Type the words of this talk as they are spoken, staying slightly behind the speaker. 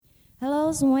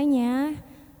Halo semuanya,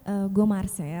 gue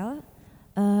Marcel.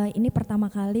 Ini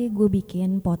pertama kali gue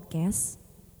bikin podcast.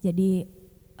 Jadi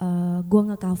gue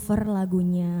nge-cover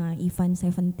lagunya Ivan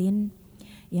Seventeen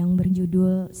yang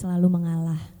berjudul Selalu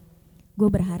Mengalah.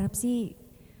 Gue berharap sih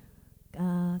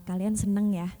kalian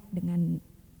seneng ya dengan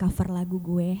cover lagu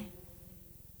gue.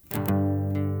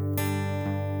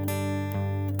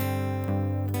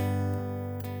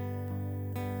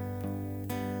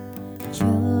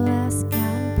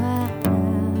 Jelaskan padaku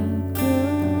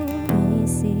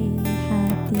isi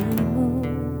hatimu,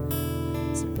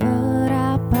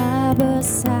 seberapa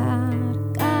besar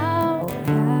kau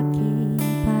yakin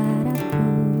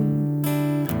padaku,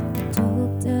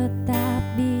 untuk tetap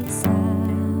bisa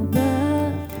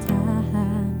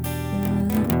bertahan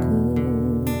denganku,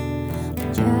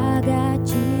 menjaga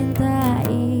cinta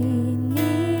ini.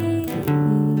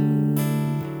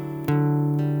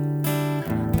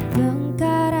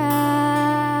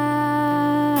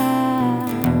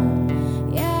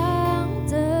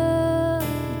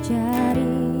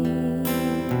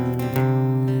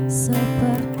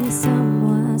 Seperti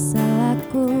semua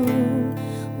salahku,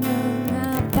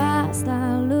 mengapa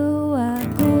selalu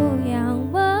aku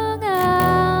yang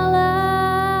mengalah?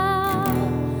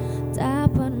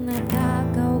 Tak pernahkah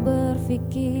kau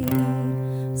berpikir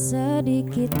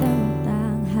sedikit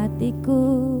tentang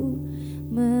hatiku?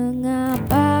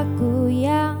 Mengapa ku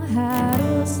yang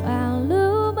harus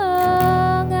selalu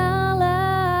mengalah?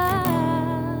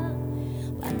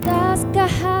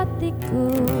 Pantaskah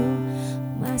hatiku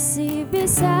masih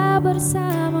bisa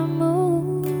bersamamu?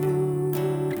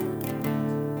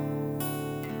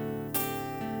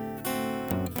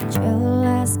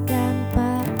 Jelaskan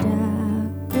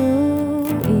padaku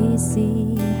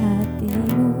isi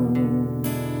hatimu,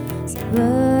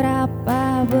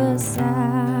 seberapa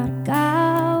besar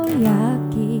kau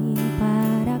yakin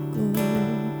padaku,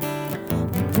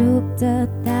 untuk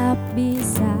tetap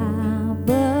bisa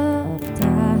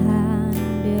bertahan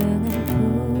denganku,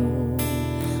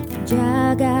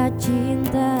 jaga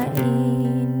cinta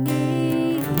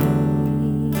ini.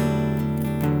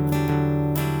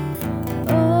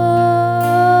 Oh,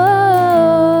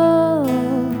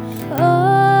 oh,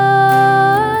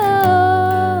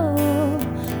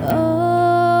 oh, oh,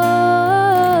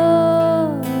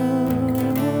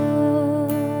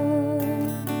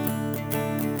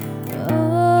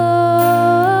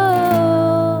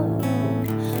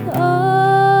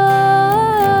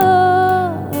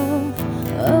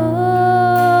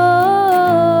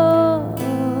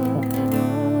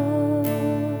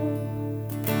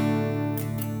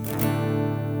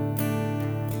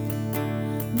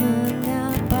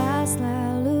 mengapa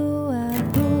selalu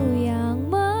aku yang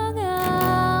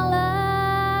mengalah?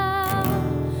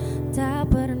 Tak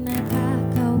pernahkah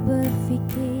kau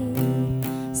berpikir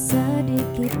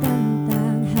sedikit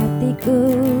tentang hatiku?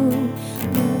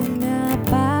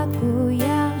 Mengapa ku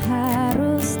yang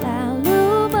harus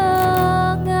selalu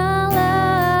mengalah?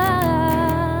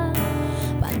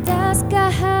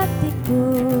 Pantaskah hatiku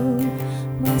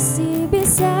masih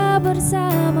bisa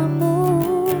bersamamu?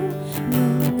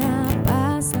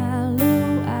 Mengapa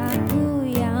selalu aku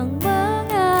yang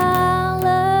mengalah?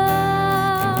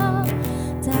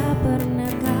 Tak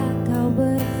pernahkah kau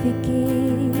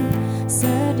berpikir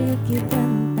sedikit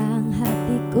tentang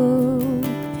hatiku?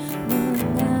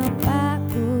 Mengapa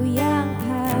ku yang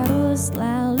harus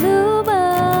selalu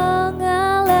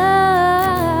mengalah?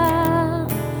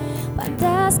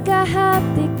 Pantaskah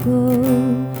hatiku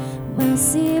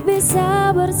masih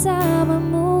bisa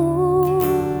bersamamu?